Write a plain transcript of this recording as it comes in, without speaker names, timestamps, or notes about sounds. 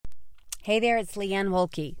Hey there, it's Leanne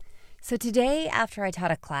Wolke. So today, after I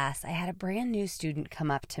taught a class, I had a brand new student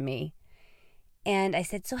come up to me. And I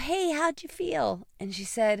said, hey, how'd you feel? And she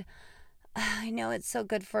said, I know it's so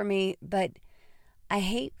good for me, but I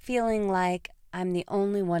hate feeling like I'm the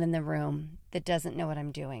only one in the room that doesn't know what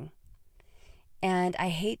I'm doing. And I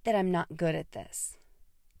hate that I'm not good at this.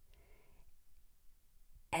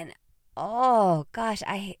 And oh gosh,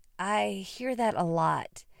 I hear that a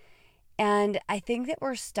lot. And I think that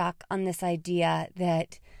we're stuck on this idea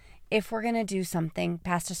that if we're going to do something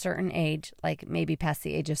past a certain age, like maybe past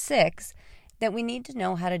the age of 6, that we need to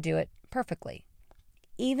know how to do it perfectly,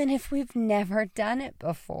 even if we've never done it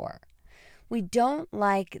before. We don't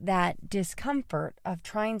like that discomfort of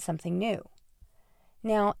trying something new.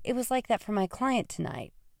 Now, it was like that for my client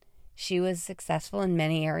tonight. She was successful in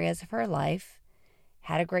many areas of her life,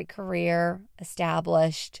 had a great career,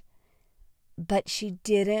 established, but she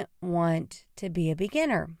didn't want to be a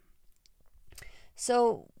beginner.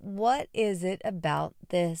 So what is it about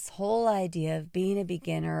this whole idea of being a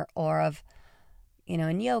beginner, or of,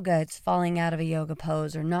 in yoga, it's falling out of a yoga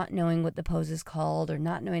pose, or not knowing what the pose is called, or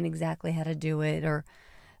not knowing exactly how to do it, or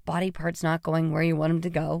body parts not going where you want them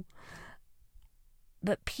to go.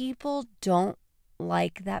 But people don't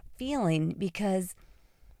like that feeling because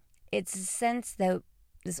it's a sense that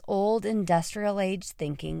this old industrial age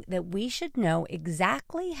thinking that we should know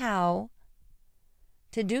exactly how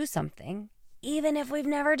to do something, even if we've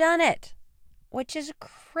never done it, which is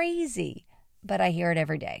crazy, but I hear it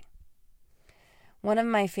every day. One of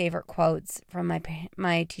my favorite quotes from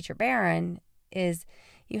my teacher, Barron, is,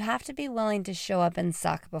 you have to be willing to show up and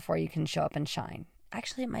suck before you can show up and shine.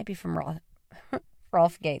 Actually, it might be from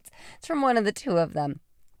Rolf Gates. It's from one of the two of them.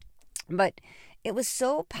 But it was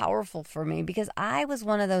so powerful for me because I was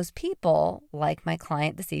one of those people, like my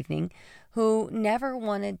client this evening, who never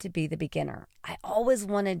wanted to be the beginner. I always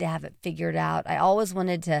wanted to have it figured out. I always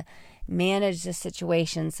wanted to manage the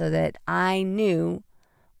situation so that I knew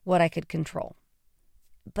what I could control.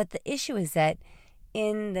 But the issue is that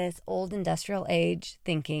in this old industrial age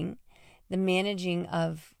thinking, the managing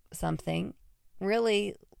of something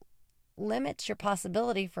really limits your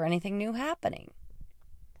possibility for anything new happening.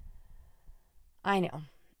 I know.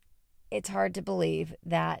 It's hard to believe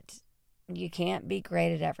that you can't be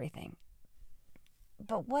great at everything.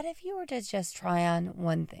 But what if you were to just try on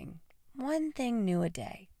one thing new a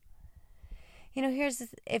day?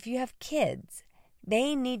 If you have kids,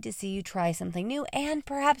 they need to see you try something new and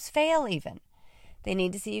perhaps fail even. They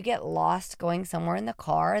need to see you get lost going somewhere in the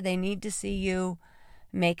car. They need to see you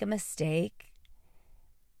make a mistake.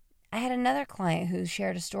 I had another client who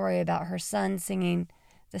shared a story about her son singing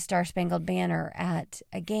the Star-Spangled Banner at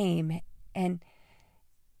a game, and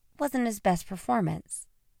wasn't his best performance.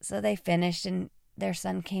 So they finished, and their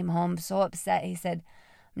son came home so upset. He said,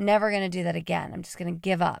 I'm never going to do that again. I'm just going to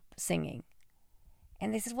give up singing.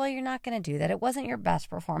 And they said, well, you're not going to do that. It wasn't your best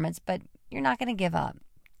performance, but you're not going to give up.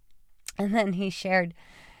 And then he shared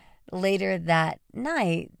later that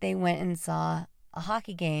night, they went and saw a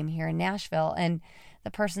hockey game here in Nashville, and the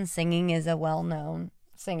person singing is a well-known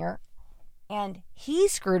singer. And he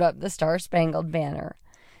screwed up the Star-Spangled Banner.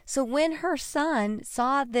 So when her son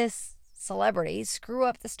saw this celebrity screw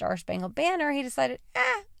up the Star-Spangled Banner, he decided,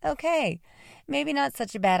 okay, maybe not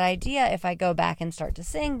such a bad idea if I go back and start to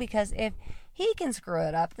sing, because if he can screw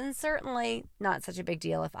it up, then certainly not such a big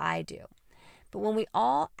deal if I do. But when we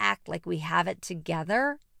all act like we have it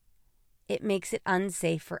together, it makes it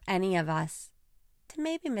unsafe for any of us to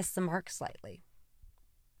maybe miss the mark slightly.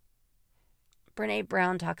 Brené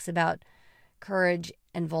Brown talks about courage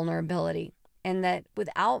and vulnerability, and that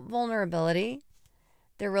without vulnerability,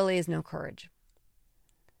 there really is no courage.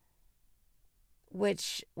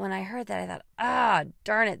 Which, when I heard that, I thought,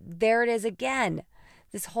 darn it, there it is again.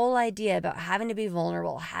 This whole idea about having to be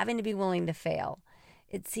vulnerable, having to be willing to fail,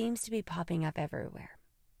 it seems to be popping up everywhere.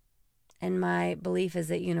 And my belief is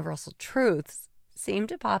that universal truths seem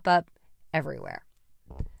to pop up everywhere.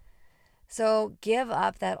 So give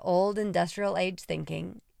up that old industrial age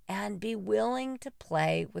thinking and be willing to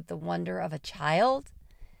play with the wonder of a child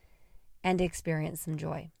and experience some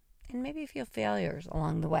joy. And maybe a few failures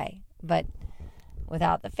along the way. But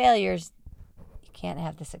without the failures, you can't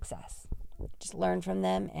have the success. Just learn from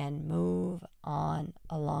them and move on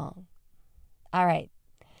along. All right.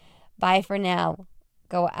 Bye for now.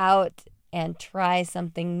 Go out and try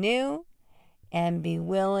something new and be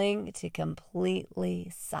willing to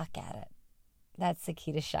completely suck at it. That's the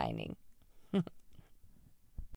key to shining.